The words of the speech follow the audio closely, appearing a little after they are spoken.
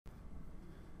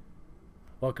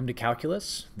Welcome to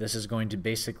Calculus. This is going to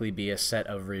basically be a set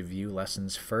of review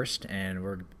lessons first, and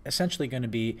we're essentially going to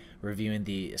be reviewing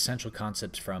the essential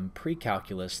concepts from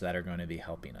pre-calculus that are going to be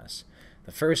helping us.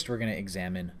 The first, we're going to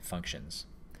examine functions.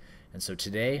 And so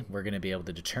today, we're going to be able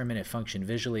to determine a function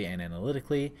visually and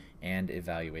analytically and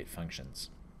evaluate functions.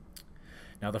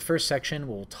 Now, the first section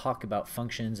will talk about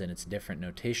functions and its different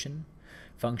notation.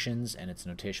 Functions and its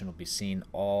notation will be seen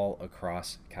all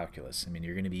across calculus. I mean,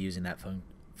 you're going to be using that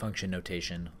function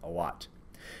notation a lot.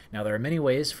 Now, there are many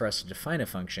ways for us to define a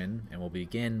function, and we'll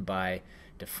begin by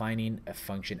defining a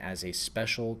function as a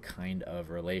special kind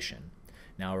of relation.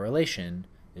 Now, a relation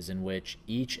is in which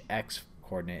each x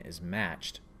coordinate is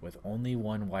matched with only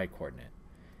one y coordinate,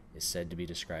 is said to be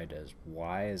described as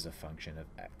y as a function of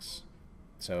x.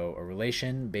 So a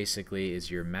relation basically is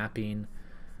you're mapping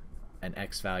an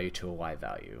x value to a y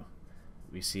value.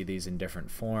 We see these in different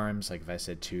forms, like if I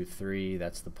said 2, 3,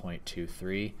 that's the point 2,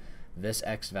 3. This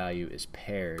x value is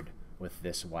paired with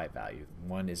this y value.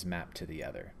 One is mapped to the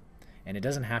other. And it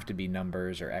doesn't have to be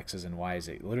numbers or x's and y's.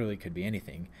 It literally could be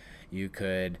anything. You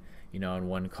could, in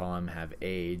one column have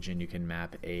age, and you can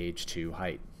map age to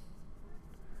height.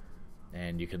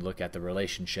 And you could look at the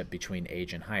relationship between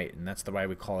age and height. And that's the why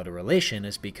we call it a relation,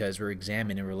 is because we're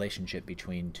examining a relationship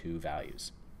between two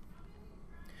values.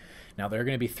 Now, there are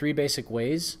going to be three basic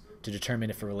ways to determine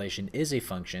if a relation is a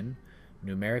function: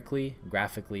 numerically,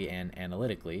 graphically, and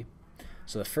analytically.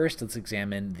 So the first, let's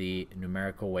examine the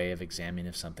numerical way of examining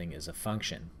if something is a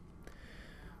function.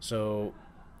 So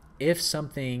if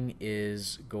something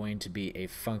is going to be a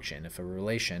function, if a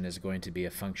relation is going to be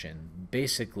a function,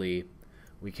 basically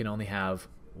we can only have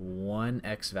one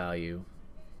x value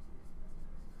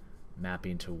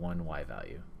mapping to one y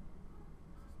value.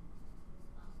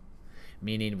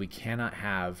 Meaning we cannot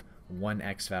have one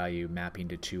x value mapping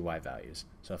to two y values.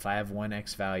 So if I have one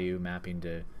x value mapping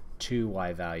to two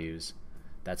y values,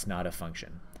 that's not a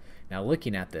function. Now,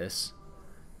 looking at this,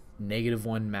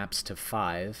 -1 maps to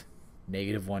 5,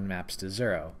 -1 maps to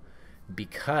 0.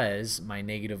 Because my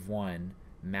 -1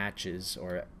 matches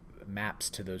or maps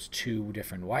to those two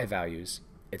different y values,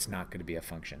 it's not going to be a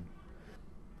function.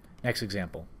 Next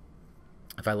example.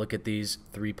 If I look at these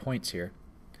 3 points here,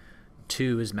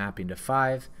 2 is mapping to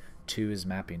 5, 2 is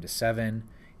mapping to 7.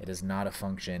 It is not a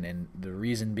function, and the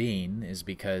reason being is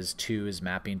because 2 is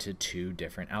mapping to two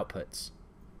different outputs.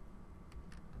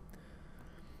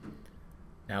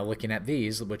 Now, looking at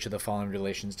these, which of the following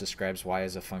relations describes y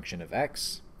as a function of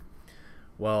x?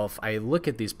 Well, if I look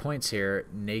at these points here,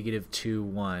 -2,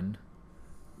 1,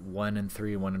 1 and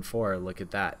 3, 1 and 4, look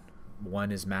at that.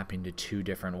 1 is mapping to two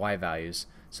different y values,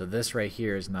 so this right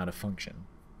here is not a function.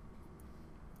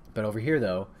 But over here,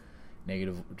 though,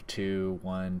 -2,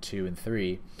 1, 2, and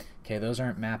 3, okay, those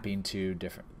aren't mapping to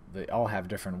different, they all have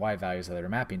different y values that they're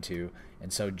mapping to,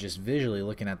 and so just visually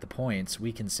looking at the points,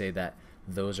 we can say that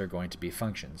those are going to be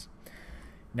functions.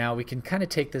 Now, we can kind of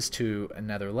take this to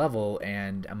another level,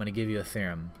 and I'm going to give you a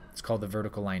theorem. It's called the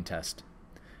vertical line test.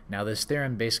 Now, this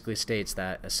theorem basically states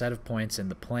that a set of points in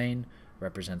the plane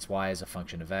represents y as a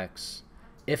function of x,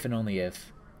 if and only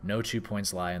if no two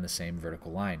points lie on the same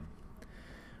vertical line.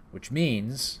 Which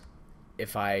means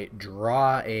if I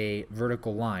draw a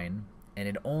vertical line and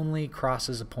it only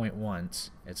crosses a point once,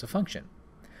 it's a function.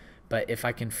 But if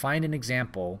I can find an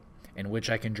example in which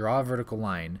I can draw a vertical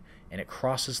line and it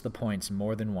crosses the points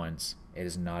more than once, it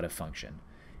is not a function.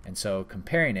 And so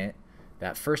comparing it,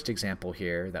 that first example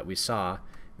here that we saw,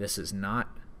 this is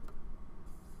not,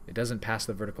 it doesn't pass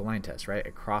the vertical line test, right?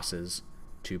 It crosses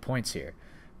 2 points here.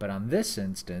 But on this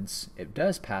instance, it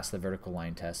does pass the vertical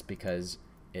line test because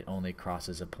it only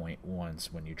crosses a point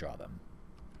once when you draw them.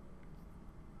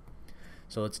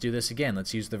 So let's do this again.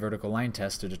 Let's use the vertical line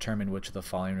test to determine which of the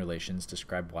following relations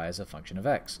describe y as a function of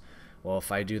x. Well,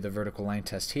 if I do the vertical line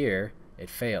test here, it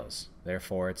fails.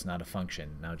 Therefore, it's not a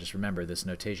function. Now just remember, this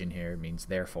notation here means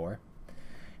therefore.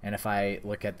 And if I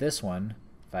look at this one,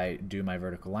 if I do my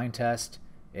vertical line test,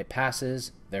 it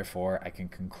passes. Therefore, I can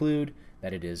conclude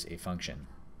that it is a function.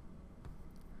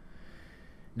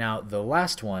 Now, the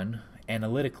last one,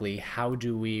 analytically, how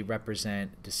do we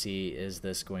represent to see is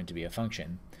this going to be a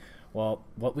function? Well,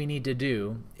 what we need to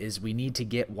do is we need to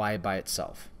get y by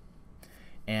itself.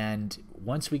 And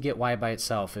once we get y by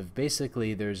itself, if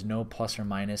basically there's no plus or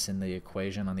minus in the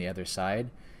equation on the other side,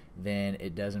 then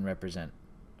it doesn't represent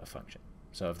a function.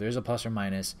 So if there's a plus or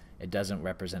minus, it doesn't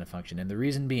represent a function. And the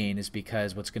reason being is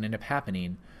because what's going to end up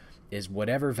happening is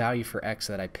whatever value for x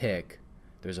that I pick,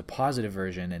 there's a positive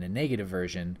version and a negative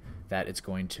version that it's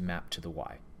going to map to the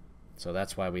y. So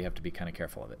that's why we have to be kind of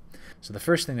careful of it. So the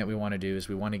first thing that we want to do is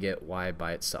we want to get y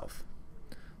by itself.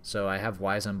 So I have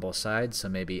y's on both sides, so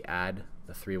maybe add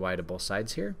the 3y to both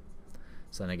sides here.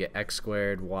 So then I get x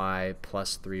squared y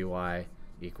plus 3y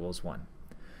equals 1.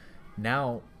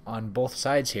 Now on both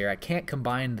sides here, I can't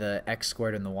combine the x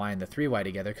squared and the y and the 3y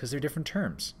together because they're different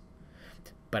terms.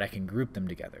 But I can group them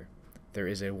together. There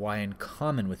is a y in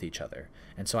common with each other,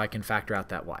 and so I can factor out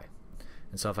that y.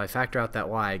 And so if I factor out that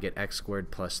y, I get x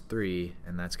squared plus 3,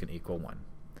 and that's going to equal 1.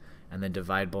 And then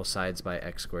divide both sides by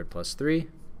x squared plus 3.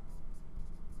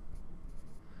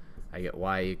 I get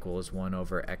y equals 1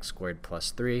 over x squared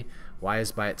plus 3. Y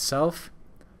is by itself.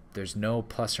 There's no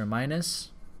plus or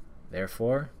minus.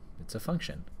 Therefore, it's a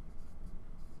function.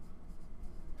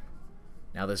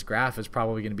 Now this graph is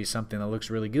probably going to be something that looks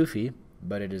really goofy,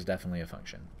 but it is definitely a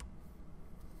function.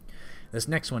 This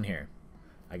next one here,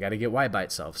 I got to get y by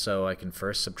itself, so I can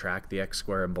first subtract the x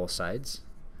squared on both sides.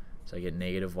 So I get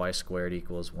negative y squared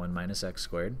equals 1 minus x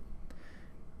squared.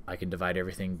 I can divide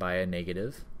everything by a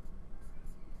negative.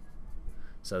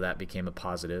 So that became a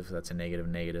positive. That's a negative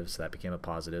negative, so that became a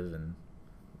positive, and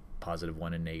positive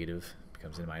 1 and negative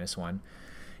becomes a minus 1.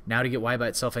 Now to get y by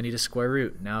itself, I need a square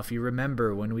root. Now if you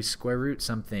remember, when we square root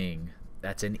something,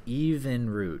 that's an even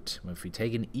root. If we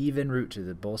take an even root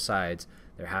to both sides,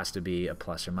 there has to be a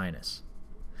plus or minus.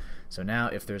 So now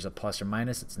if there's a plus or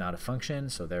minus, it's not a function,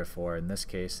 so therefore in this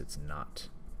case it's not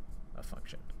a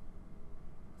function.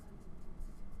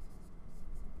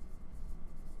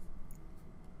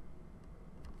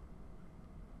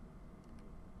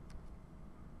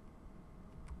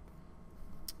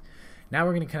 Now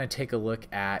we're going to kind of take a look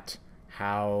at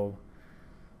how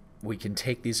we can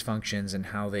take these functions and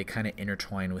how they kind of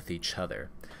intertwine with each other.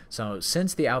 So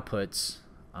since the outputs,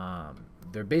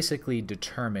 they're basically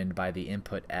determined by the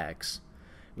input x,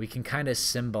 we can kind of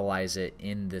symbolize it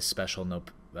in this special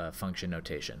function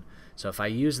notation. So if I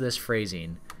use this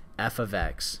phrasing, f of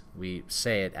x, we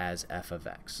say it as f of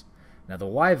x. Now the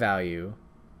y value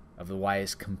of the y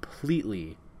is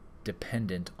completely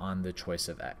dependent on the choice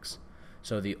of x.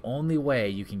 So the only way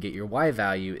you can get your y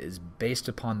value is based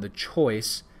upon the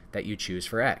choice that you choose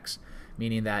for x,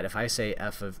 meaning that if I say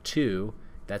f of 2,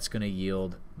 that's going to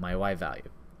yield my y value.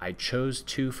 I chose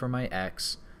 2 for my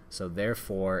x, so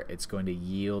therefore it's going to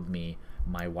yield me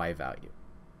my y value.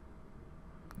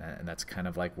 And that's kind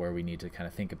of like where we need to kind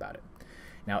of think about it.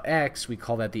 Now x, we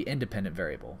call that the independent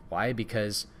variable. Why?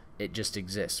 Because it just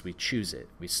exists. We choose it.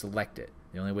 We select it.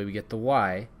 The only way we get the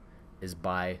y is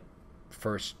by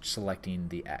first selecting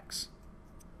the x.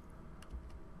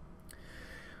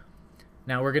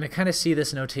 Now we're going to kind of see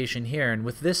this notation here, and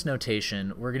with this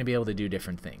notation we're going to be able to do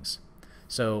different things.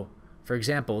 So for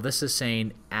example, this is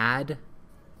saying add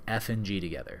f and g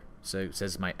together. So it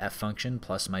says my f function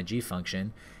plus my g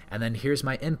function, and then here's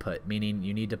my input, meaning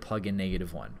you need to plug in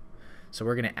 -1. So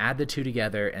we're going to add the two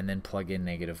together and then plug in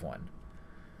 -1.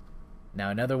 Now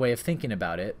another way of thinking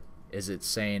about it is it's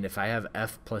saying if I have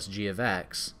f plus g of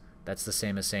x, that's the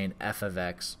same as saying f of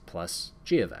x plus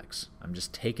g of x. I'm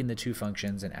just taking the two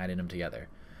functions and adding them together.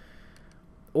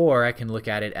 Or I can look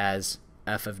at it as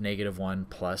f of -1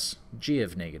 plus g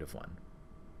of -1.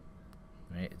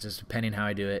 Right? It's just depending how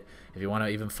I do it. If you want to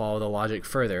even follow the logic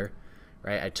further,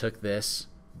 right? I took this,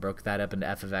 broke that up into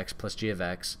f of x plus g of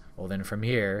x. Well, then from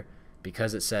here,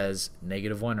 because it says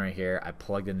 -1 right here, I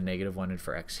plugged in a -1 in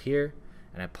for x here,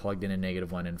 and I plugged in a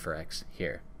 -1 in for x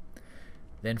here.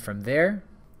 Then from there,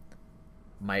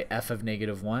 my f of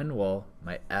 -1, well,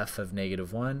 my f of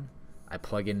 -1, I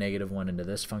plug in -1 into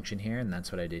this function here, and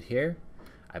that's what I did here.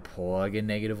 I plug in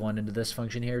 -1 into this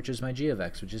function here, which is my g of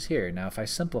x, which is here. Now if I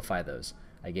simplify those,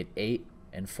 I get 8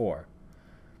 and 4.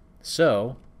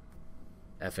 So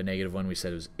f of -1 we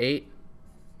said was 8,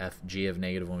 f g of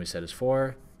 -1 we said is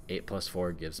 4, 8 plus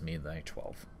 4 gives me the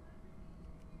 12.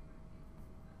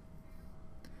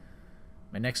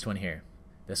 My next one here,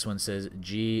 this one says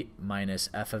g minus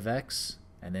f of x,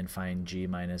 and then find g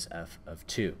minus f of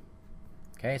 2.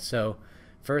 Okay, so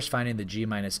first finding the g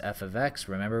minus f of x,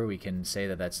 remember we can say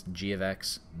that that's g of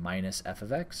x minus f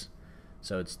of x.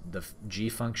 So it's the g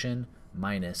function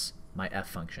minus my f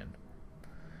function.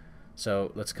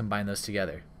 So let's combine those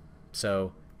together.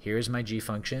 So here's my g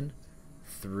function,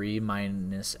 3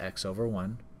 minus x over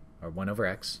 1, or 1 over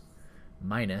x,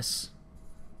 minus,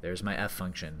 there's my f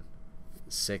function,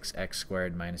 6x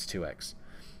squared minus 2x.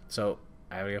 So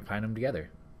I would combine them together.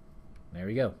 There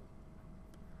we go.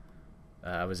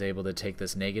 I was able to take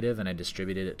this negative and I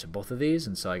distributed it to both of these,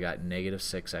 and so I got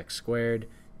 -6x squared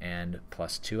and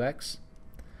plus 2x.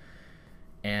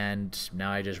 And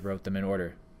now I just wrote them in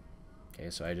order. Okay,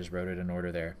 so I just wrote it in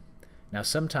order there. Now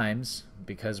sometimes,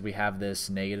 because we have this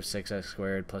 -6x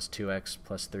squared plus 2x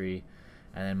plus 3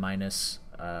 and then minus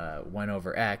 1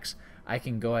 over x, I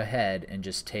can go ahead and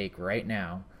just take right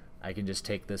now I can just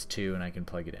take this 2 and I can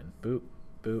plug it in. Boop,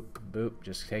 boop, boop,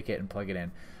 just take it and plug it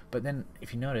in. But then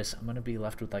if you notice, I'm going to be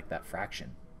left with like that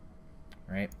fraction,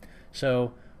 right?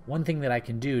 So one thing that I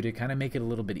can do to kind of make it a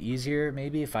little bit easier,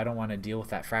 maybe if I don't want to deal with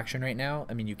that fraction right now,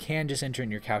 I mean, you can just enter it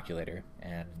in your calculator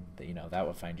and that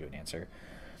will find you an answer.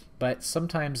 But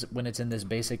sometimes when it's in this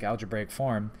basic algebraic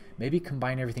form, maybe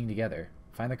combine everything together.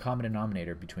 Find the common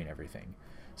denominator between everything.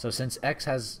 So since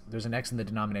there's an x in the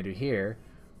denominator here,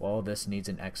 well, this needs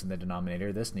an x in the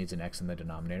denominator, this needs an x in the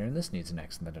denominator, and this needs an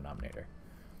x in the denominator.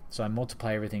 So I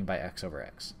multiply everything by x over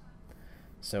x.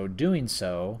 So doing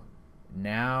so,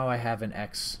 now I have an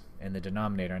x in the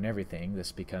denominator on everything.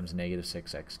 This becomes negative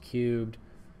 6x cubed.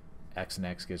 X and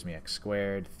x gives me x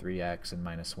squared, 3x and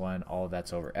minus 1, all of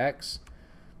that's over x.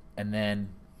 And then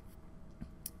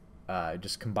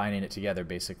just combining it together,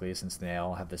 basically, since they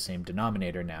all have the same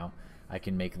denominator now, I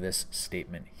can make this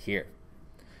statement here.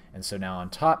 And so now on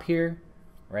top here,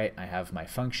 right, I have my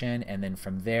function, and then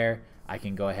from there I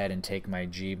can go ahead and take my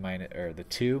the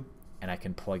 2, and I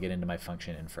can plug it into my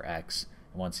function and for x.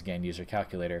 Once again, use your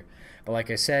calculator. But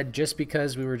like I said, just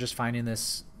because we were just finding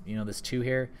this, this 2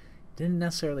 here, didn't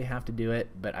necessarily have to do it,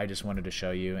 but I just wanted to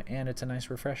show you, and it's a nice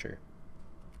refresher.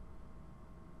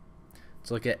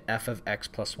 Let's look at f of x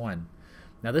plus 1.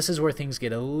 Now this is where things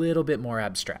get a little bit more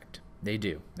abstract. They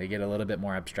do. They get a little bit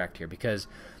more abstract here, because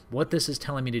what this is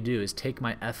telling me to do is take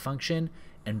my f function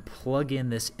and plug in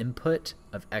this input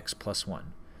of x plus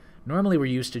 1. Normally we're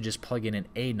used to just plug in an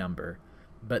a number,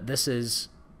 but this is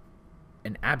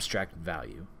an abstract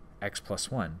value, x plus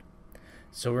 1.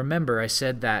 So remember, I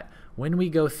said that when we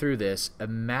go through this,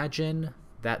 imagine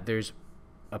that there's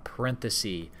a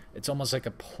parenthesis. It's almost like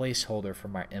a placeholder for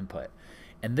my input.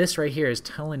 And this right here is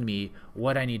telling me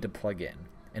what I need to plug in.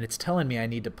 And it's telling me I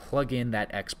need to plug in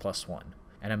that x plus 1.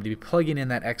 And I'm going to be plugging in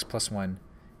that x plus 1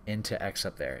 into x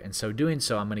up there. And so doing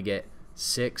so, I'm going to get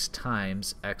 6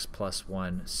 times x plus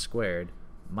 1 squared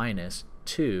minus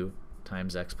 2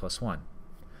 times x plus 1.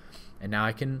 And now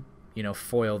I can,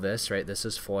 FOIL this, right? This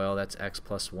is FOIL. That's x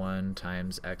plus 1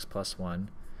 times x plus 1.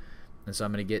 And so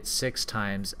I'm going to get 6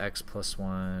 times x plus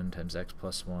 1 times x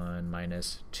plus 1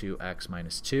 minus 2x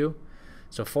minus 2.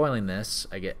 So foiling this,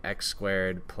 I get x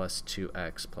squared plus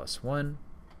 2x plus 1.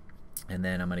 And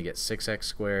then I'm going to get 6x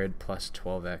squared plus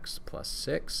 12x plus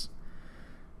 6.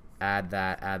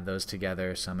 Add those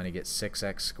together. So I'm going to get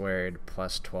 6x squared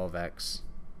plus 12x.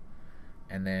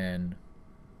 And then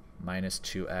minus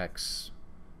 2x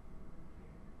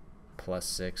plus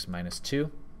 6 minus 2.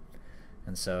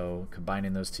 And so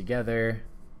combining those together,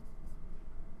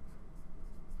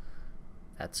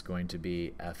 that's going to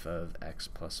be f of x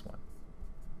plus 1.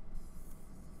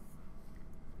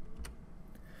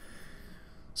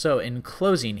 So in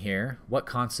closing here, what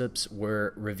concepts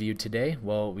were reviewed today?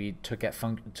 Well, we took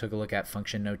a look at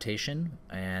function notation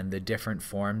and the different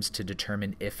forms to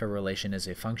determine if a relation is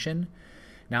a function.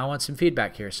 Now I want some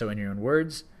feedback here. So in your own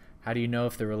words, how do you know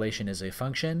if the relation is a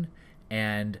function?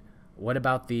 And what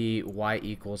about the y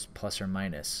equals plus or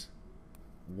minus?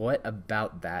 What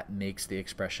about that makes the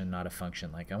expression not a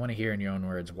function? Like, I want to hear in your own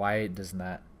words, why does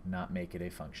that not make it a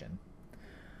function?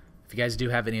 If you guys do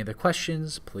have any other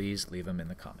questions, please leave them in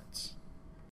the comments.